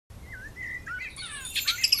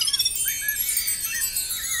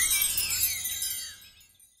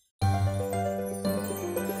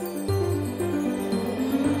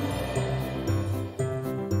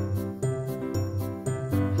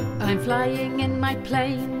flying in my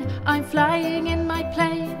plane, I'm flying in my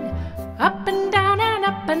plane. Up and down and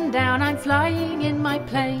up and down, I'm flying in my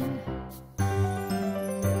plane.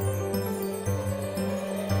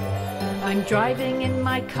 I'm driving in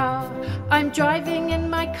my car, I'm driving in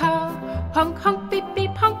my car. Honk, honk, beep,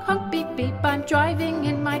 beep, honk, honk, beep, beep, I'm driving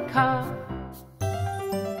in my car.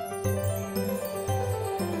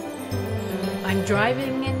 I'm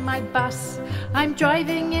driving in my bus, I'm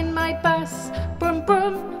driving in my bus. Brum,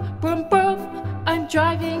 brum, brum, brum, I'm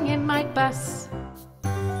driving in my bus.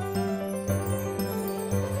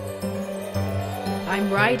 I'm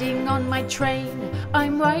riding on my train,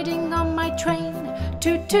 I'm riding on my train.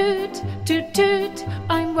 Toot, toot, toot, toot,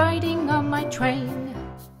 I'm riding on my train.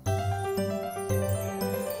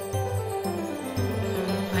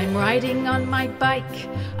 I'm riding on my bike,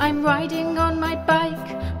 I'm riding on my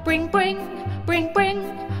bike. Bring, bring, bring, bring,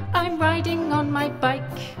 I'm riding on my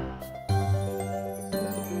bike.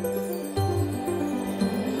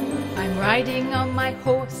 I'm riding on my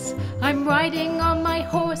horse, I'm riding on my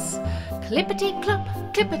horse. Clippety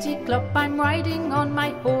clop, clippety clop, I'm riding on my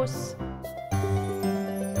horse.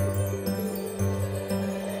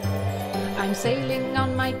 I'm sailing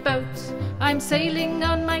on my boat, I'm sailing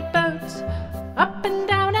on my boat. Up and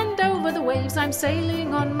down and over the waves, I'm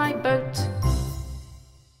sailing on my boat.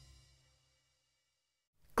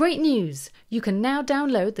 Great news! You can now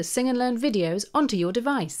download the Sing and Learn videos onto your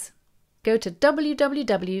device. Go to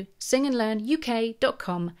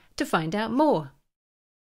www.singandlearnuk.com to find out more.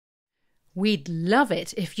 We'd love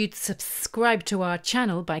it if you'd subscribe to our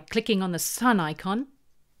channel by clicking on the sun icon.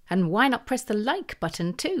 And why not press the like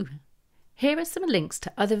button too? Here are some links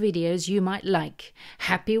to other videos you might like.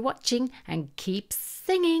 Happy watching and keep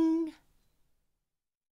singing!